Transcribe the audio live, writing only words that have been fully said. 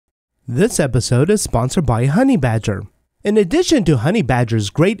This episode is sponsored by Honeybadger. In addition to Honeybadger's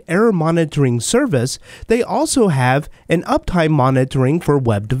great error monitoring service, they also have an uptime monitoring for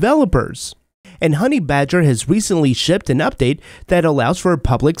web developers. And Honeybadger has recently shipped an update that allows for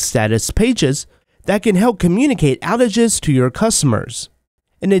public status pages that can help communicate outages to your customers.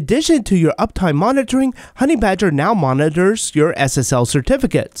 In addition to your uptime monitoring, Honeybadger now monitors your SSL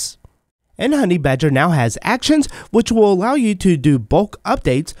certificates. And Honeybadger now has actions which will allow you to do bulk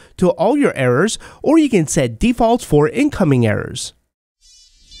updates to all your errors, or you can set defaults for incoming errors.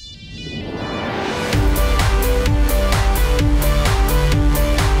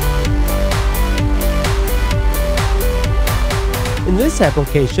 In this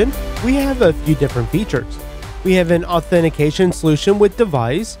application, we have a few different features. We have an authentication solution with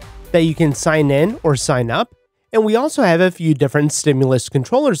device that you can sign in or sign up, and we also have a few different stimulus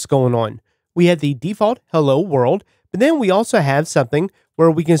controllers going on. We have the default hello world, but then we also have something where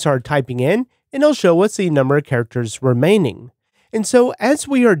we can start typing in and it'll show us the number of characters remaining. And so as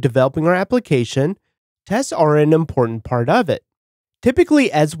we are developing our application, tests are an important part of it. Typically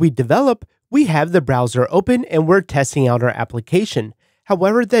as we develop, we have the browser open and we're testing out our application.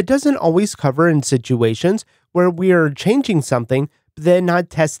 However, that doesn't always cover in situations where we are changing something, but then not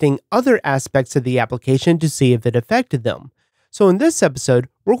testing other aspects of the application to see if it affected them. So in this episode,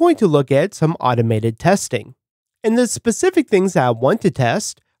 we're going to look at some automated testing. And the specific things that I want to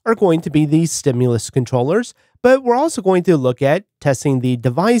test are going to be these stimulus controllers, but we're also going to look at testing the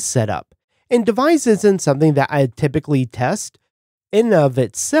device setup. And device isn't something that I typically test in and of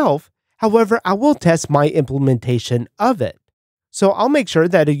itself. However, I will test my implementation of it. So I'll make sure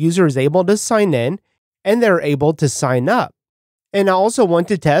that a user is able to sign in and they're able to sign up. And I also want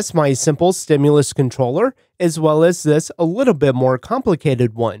to test my simple stimulus controller as well as this a little bit more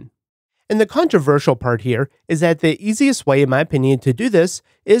complicated one. And the controversial part here is that the easiest way, in my opinion, to do this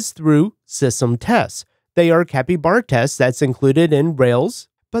is through system tests. They are capybara tests that's included in Rails,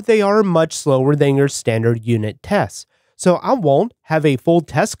 but they are much slower than your standard unit tests. So I won't have a full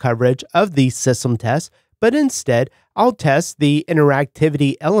test coverage of these system tests, but instead I'll test the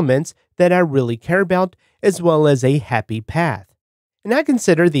interactivity elements that I really care about, as well as a happy path. And I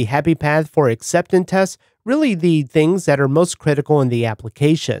consider the happy path for acceptance tests really the things that are most critical in the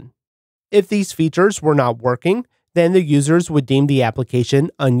application. If these features were not working, then the users would deem the application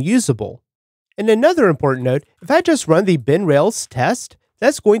unusable. And another important note, if I just run the bin-rails test,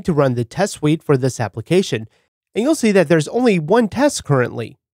 that's going to run the test suite for this application. And you'll see that there's only one test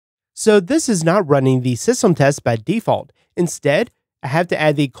currently. So this is not running the system test by default. Instead, I have to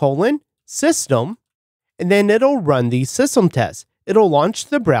add the :system, and then it'll run the system test. It'll launch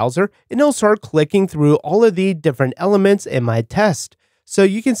the browser and it'll start clicking through all of the different elements in my test. So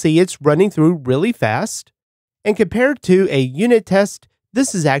you can see it's running through really fast. And compared to a unit test,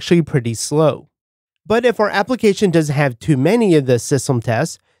 this is actually pretty slow. But if our application doesn't have too many of the system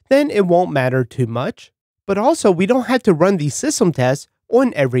tests, then it won't matter too much. But also, we don't have to run the system test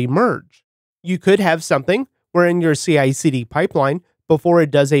on every merge. You could have something where in your CI/CD pipeline, before it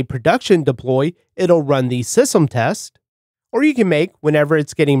does a production deploy, it'll run the system test. Or you can make, whenever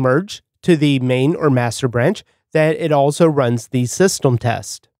it's getting merged to the main or master branch, that it also runs the system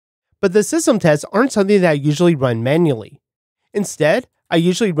test. But the system tests aren't something that I usually run manually. Instead, I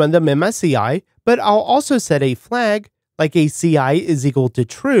usually run them in my CI, but I'll also set a flag like a CI is equal to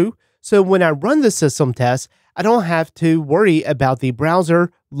true, so when I run the system test, I don't have to worry about the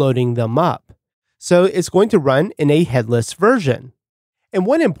browser loading them up. So it's going to run in a headless version. And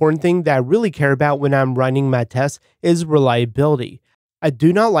one important thing that I really care about when I'm running my tests is reliability. I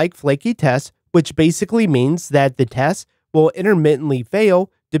do not like flaky tests, which basically means that the test will intermittently fail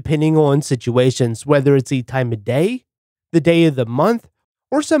depending on situations, whether it's the time of day, the day of the month,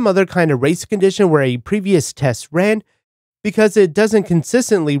 or some other kind of race condition where a previous test ran, because it doesn't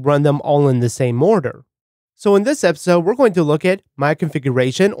consistently run them all in the same order. So in this episode, we're going to look at my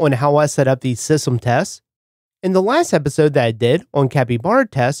configuration on how I set up these system tests. In the last episode that I did on capybara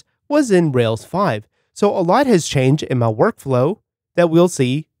tests was in Rails 5, so a lot has changed in my workflow that we'll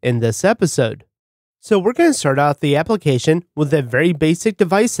see in this episode. So we're going to start out the application with a very basic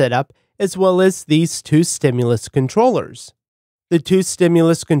device setup, as well as these two stimulus controllers. The two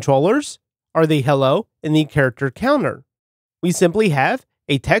stimulus controllers are the hello and the character counter. We simply have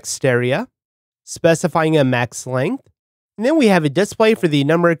a text area, specifying a max length, and then we have a display for the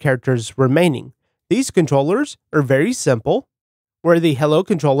number of characters remaining. These controllers are very simple, where the hello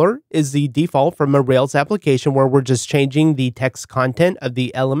controller is the default from a Rails application where we're just changing the text content of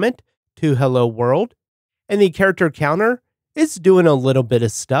the element to hello world, and the character counter is doing a little bit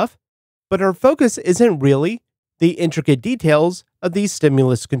of stuff, but our focus isn't really the intricate details of the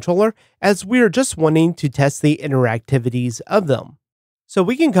stimulus controller, as we are just wanting to test the interactivities of them. So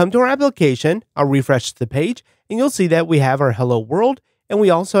we can come to our application, I'll refresh the page, and you'll see that we have our hello world, and we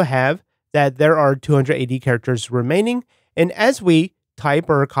also have that there are 280 characters remaining, and as we type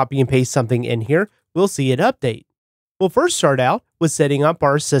or copy and paste something in here, we'll see it update. We'll first start out with setting up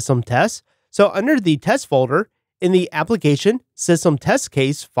our system test. So under the test folder, in the application system test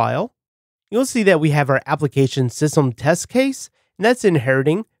case file, you'll see that we have our application system test case, and that's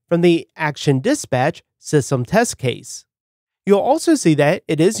inheriting from the action dispatch system test case. You'll also see that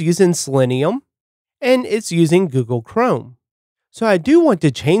it is using Selenium, and it's using Google Chrome. So I do want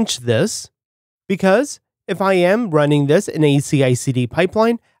to change this, because if I am running this in a CI/CD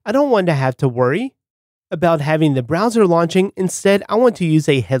pipeline, I don't want to have to worry about having the browser launching. Instead, I want to use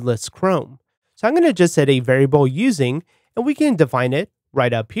a headless Chrome. So I'm going to just set a variable using, and we can define it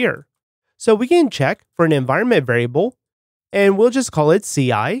right up here. So we can check for an environment variable, and we'll just call it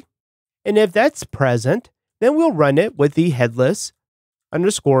CI. And if that's present, then we'll run it with the headless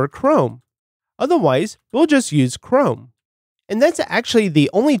 _ Chrome. Otherwise, we'll just use Chrome. And that's actually the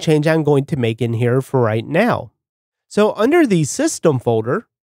only change I'm going to make in here for right now. So under the system folder,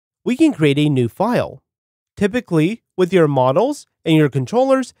 we can create a new file. Typically, with your models and your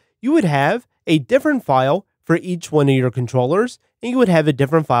controllers, you would have a different file for each one of your controllers, and you would have a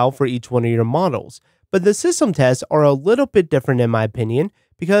different file for each one of your models. But the system tests are a little bit different in my opinion,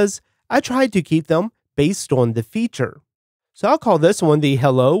 because I tried to keep them based on the feature. So I'll call this one the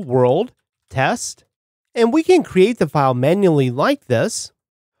hello world test, and we can create the file manually like this,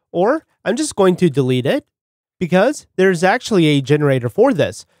 or I'm just going to delete it because there's actually a generator for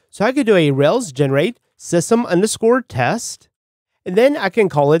this. So I could do a Rails generate system _ test, and then I can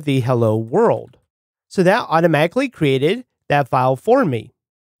call it the hello world. So that automatically created that file for me.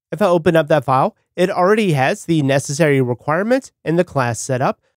 If I open up that file, it already has the necessary requirements and the class set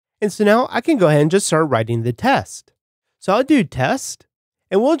up. And so now I can go ahead and just start writing the test. So I'll do test,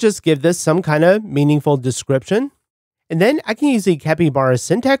 and we'll just give this some kind of meaningful description. And then I can use the capybara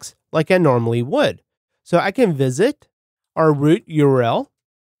syntax like I normally would. So I can visit our root URL,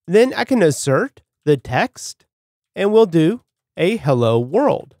 then I can assert the text, and we'll do a hello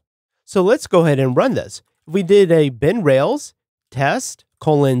world. So let's go ahead and run this. If we did a bin rails test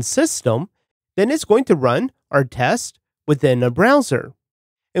 :system, then it's going to run our test within a browser.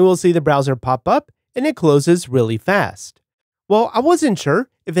 And we'll see the browser pop up, and it closes really fast. Well, I wasn't sure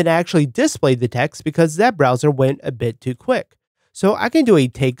if it actually displayed the text because that browser went a bit too quick. So I can do a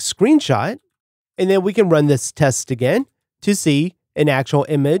take screenshot, and then we can run this test again to see an actual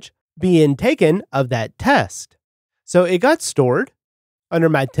image being taken of that test. So it got stored under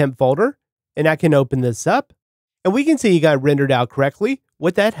my temp folder, and I can open this up, and we can see it got rendered out correctly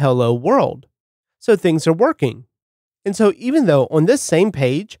with that hello world. So things are working. And so even though on this same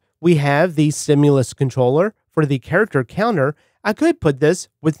page, we have the stimulus controller for the character counter, I could put this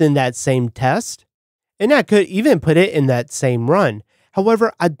within that same test, and I could even put it in that same run.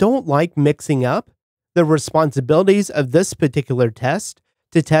 However, I don't like mixing up the responsibilities of this particular test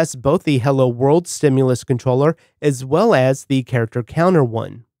to test both the hello world stimulus controller as well as the character counter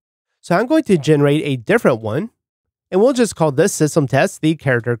one. So I'm going to generate a different one, and we'll just call this system test the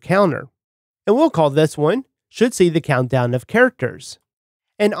character counter. And we'll call this one should see the countdown of characters.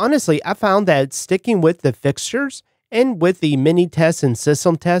 And honestly, I found that sticking with the fixtures and with the Minitest and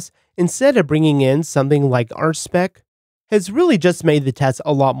system test instead of bringing in something like rspec has really just made the test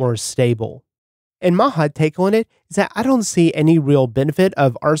a lot more stable. And my hot take on it is that I don't see any real benefit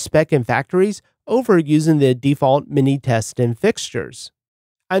of rspec and factories over using the default Minitest and fixtures.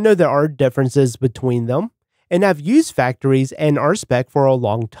 I know there are differences between them, and I've used factories and rspec for a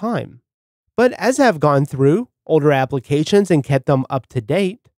long time. But as I've gone through older applications and kept them up to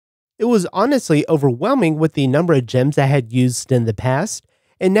date, it was honestly overwhelming with the number of gems I had used in the past,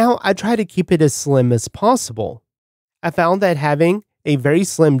 and now I try to keep it as slim as possible. I found that having a very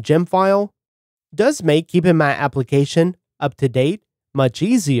slim gem file does make keeping my application up to date much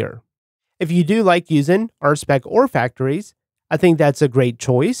easier. If you do like using rspec or factories, I think that's a great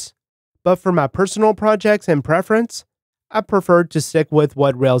choice, but for my personal projects and preference, I prefer to stick with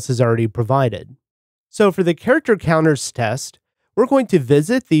what Rails has already provided. So for the character counters test, we're going to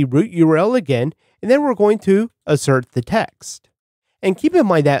visit the root URL again, and then we're going to assert the text. And keep in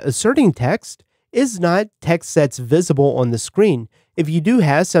mind that asserting text is not text that's visible on the screen. If you do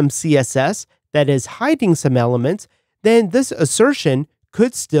have some CSS that is hiding some elements, then this assertion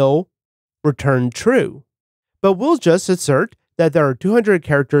could still return true. But we'll just assert that there are 200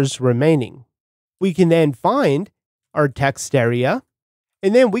 characters remaining. We can then find our text area,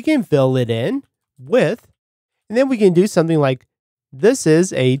 and then we can fill it in with, and then we can do something like this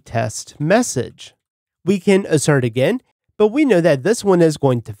is a test message. We can assert again, but we know that this one is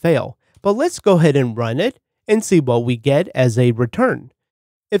going to fail. But let's go ahead and run it and see what we get as a return.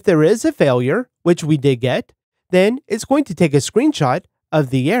 If there is a failure, which we did get, then it's going to take a screenshot of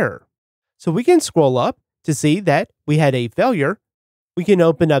the error. So we can scroll up to see that we had a failure. We can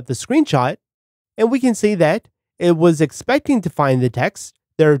open up the screenshot and we can see that it was expecting to find the text.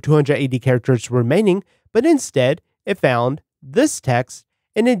 There are 280 characters remaining, but instead it found this text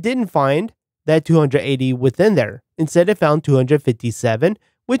and it didn't find that 280 within there. Instead, it found 257,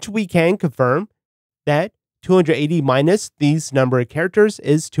 which we can confirm that 280 minus these number of characters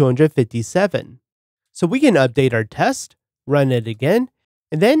is 257. So we can update our test, run it again,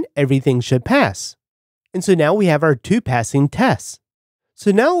 and then everything should pass. And so now we have our 2 passing tests.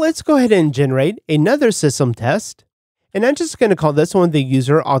 So now let's go ahead and generate another system test. And I'm just going to call this one the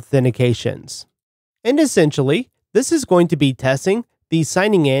user authentications. And essentially, this is going to be testing the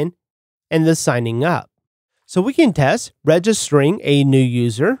signing in and the signing up. So we can test registering a new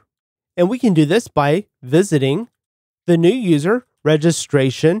user, and we can do this by visiting the new user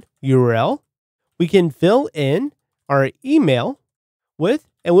registration URL. We can fill in our email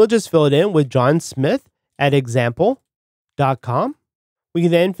and we'll just fill it in with johnsmith@example.com. We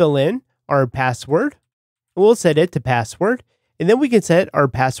can then fill in our password, and we'll set it to password, and then we can set our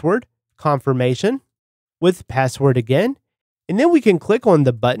password confirmation with password again, and then we can click on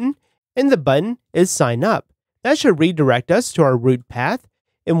the button, and the button is sign up. That should redirect us to our root path,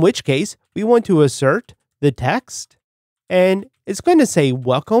 in which case we want to assert the text, and it's going to say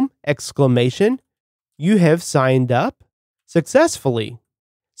welcome, exclamation, you have signed up successfully.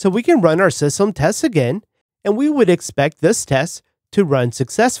 So we can run our system tests again, and we would expect this test to run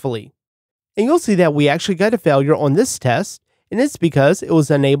successfully. And you'll see that we actually got a failure on this test, and it's because it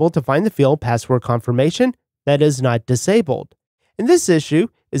was unable to find the field password confirmation that is not disabled. And this issue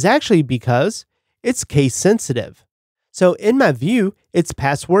is actually because it's case sensitive. So in my view, it's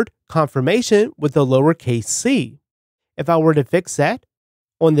password confirmation with a lowercase c. If I were to fix that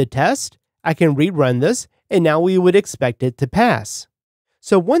on the test, I can rerun this, and now we would expect it to pass.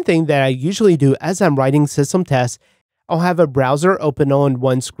 So one thing that I usually do as I'm writing system tests, I'll have a browser open on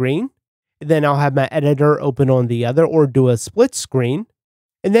one screen, and then I'll have my editor open on the other, or do a split screen,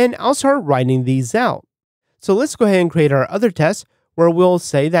 and then I'll start writing these out. So let's go ahead and create our other test where we'll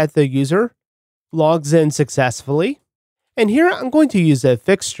say that the user logs in successfully. And here I'm going to use a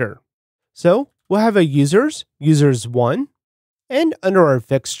fixture. So we'll have a users1, and under our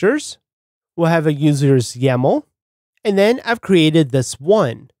fixtures, we'll have a users YAML, and then I've created this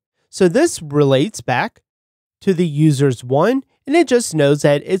one. So this relates back to the users1, and it just knows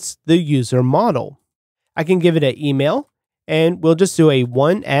that it's the user model. I can give it an email, and we'll just do a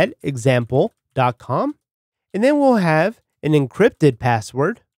 1@example.com, and then we'll have an encrypted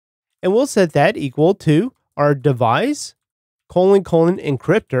password, and we'll set that equal to our device,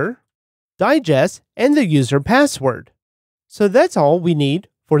 encryptor, digest, and the user password. So that's all we need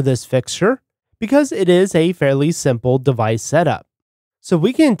for this fixture, because it is a fairly simple device setup. So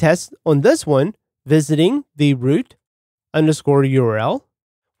we can test on this one visiting the root_URL.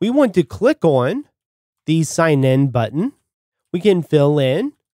 We want to click on the sign in button. We can fill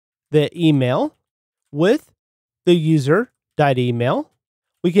in the email with the user.email.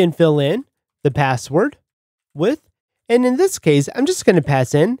 We can fill in the password with, and in this case, I'm just going to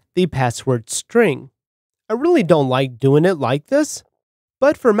pass in the password string. I really don't like doing it like this,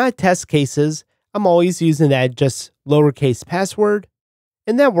 but for my test cases, I'm always using that just lowercase password,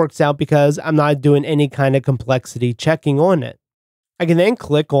 and that works out because I'm not doing any kind of complexity checking on it. I can then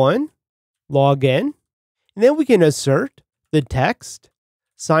click on log in, and then we can assert the text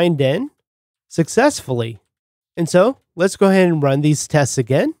signed in successfully. And so let's go ahead and run these tests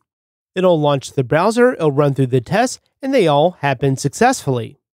again. It'll launch the browser, it'll run through the tests, and they all happen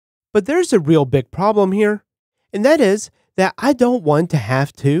successfully. But there's a real big problem here, and that is that I don't want to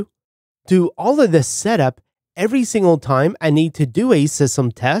have to do all of this setup every single time I need to do a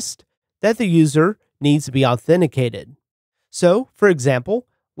system test that the user needs to be authenticated. So, for example,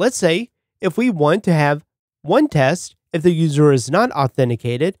 let's say if we want to have one test if the user is not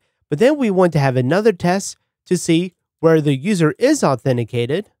authenticated, but then we want to have another test to see where the user is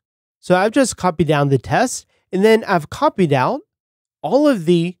authenticated. So I've just copied down the test, and then I've copied out all of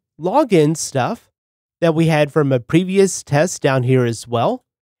the login stuff that we had from a previous test down here as well.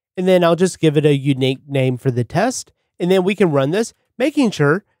 And then I'll just give it a unique name for the test, and then we can run this, making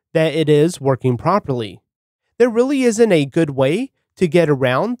sure that it is working properly. There really isn't a good way to get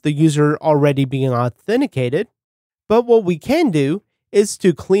around the user already being authenticated, but what we can do is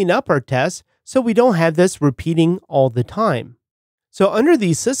to clean up our test so we don't have this repeating all the time. So under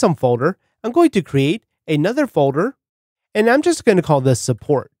the system folder, I'm going to create another folder, and I'm just going to call this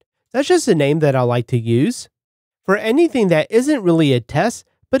support. That's just a name that I like to use for anything that isn't really a test,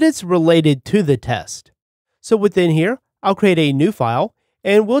 but it's related to the test. So within here, I'll create a new file,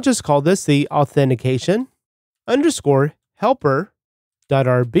 and we'll just call this the authentication _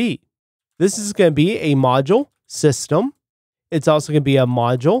 helper.rb. This is going to be a module system. It's also going to be a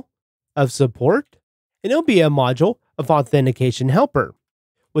module of support, and it'll be a module of authentication helper.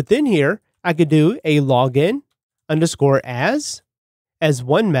 Within here, I could do a login _ as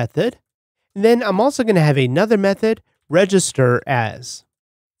one method. And then I'm also going to have another method, register as.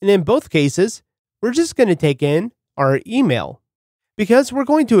 And in both cases, we're just going to take in our email because we're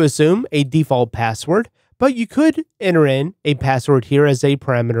going to assume a default password, but you could enter in a password here as a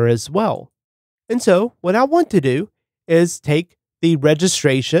parameter as well. And so what I want to do is take the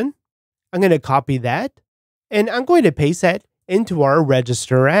registration. I'm going to copy that, and I'm going to paste that into our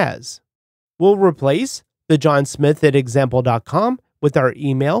register as. We'll replace the johnsmith@example.com with our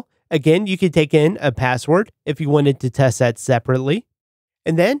email. Again, you could take in a password if you wanted to test that separately.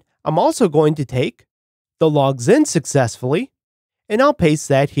 And then I'm also going to take the logs in successfully, and I'll paste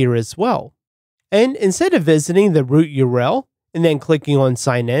that here as well. And instead of visiting the root URL and then clicking on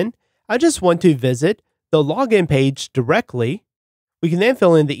sign in, I just want to visit the login page directly. We can then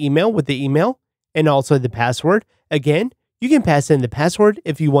fill in the email with the email and also the password. Again, you can pass in the password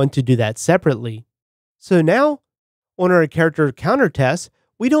if you want to do that separately. So now on our character counter test,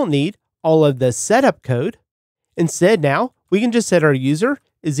 we don't need all of the setup code. Instead, now we can just set our user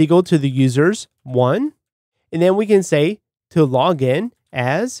is equal to the user's 1, and then we can say to log in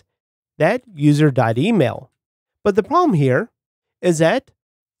as that user.email. But the problem here is that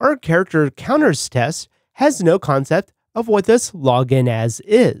our character counters test has no concept of what this login as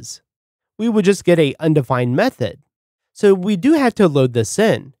is. We would just get an undefined method. So we do have to load this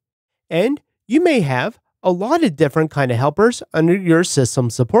in. And you may have a lot of different kind of helpers under your system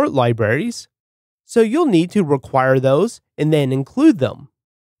support libraries. So you'll need to require those and then include them.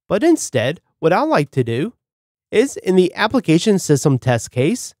 But instead, what I like to do is in the application system test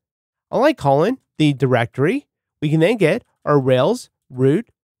case, I like calling the directory. We can then get our Rails root,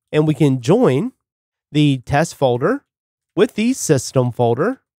 and we can join the test folder with the system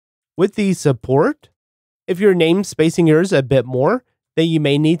folder with the support. If you're namespacing yours a bit more, then you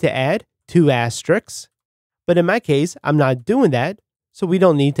may need to add 2 asterisks. But in my case, I'm not doing that, so we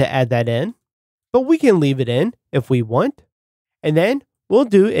don't need to add that in. But we can leave it in if we want. And then we'll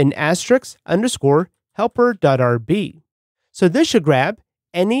do an asterisk _ helper.rb. So this should grab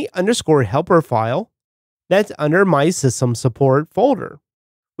any _helper file that's under my system support folder.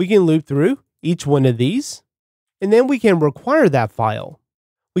 We can loop through each one of these, and then we can require that file.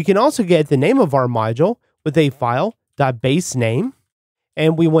 We can also get the name of our module with a file.base name,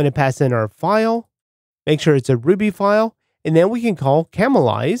 and we want to pass in our file, make sure it's a Ruby file, and then we can call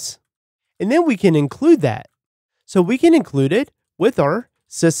camelize, and then we can include that. So we can include it with our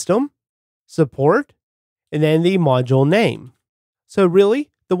system support and then the module name. So really,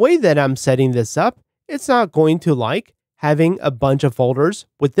 the way that I'm setting this up, it's not going to like having a bunch of folders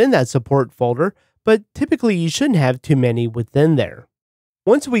within that support folder, but typically you shouldn't have too many within there.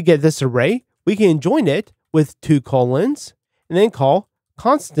 Once we get this array, we can join it with 2 colons and then call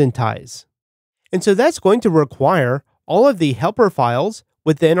constantize. And so that's going to require all of the helper files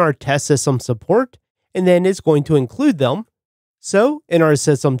within our test system support, and then it's going to include them. So in our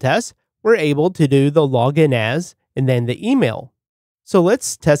system test, we're able to do the login as and then the email. So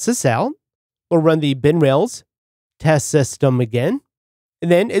let's test this out. We'll run the binrails test system again,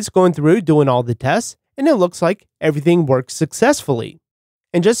 and then it's going through doing all the tests, and it looks like everything works successfully.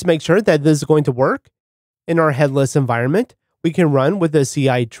 And just to make sure that this is going to work, in our headless environment, we can run with the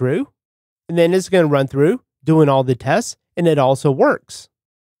CI true, and then it's going to run through doing all the tests, and it also works.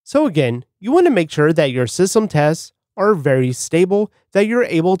 So again, you want to make sure that your system tests are very stable, that you're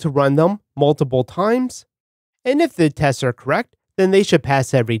able to run them multiple times, and if the tests are correct, then they should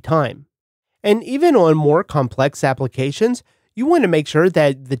pass every time. And even on more complex applications, you want to make sure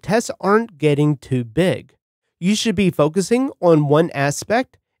that the tests aren't getting too big. You should be focusing on one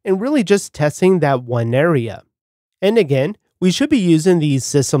aspect and really just testing that one area. And again, we should be using the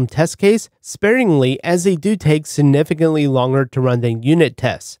system test case sparingly, as they do take significantly longer to run than unit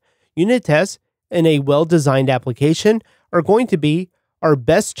tests. Unit tests in a well-designed application are going to be our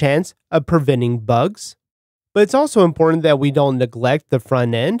best chance of preventing bugs. But it's also important that we don't neglect the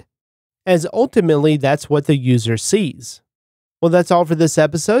front end, as ultimately that's what the user sees. Well, that's all for this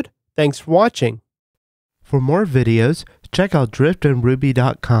episode. Thanks for watching. For more videos, check out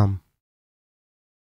driftandruby.com.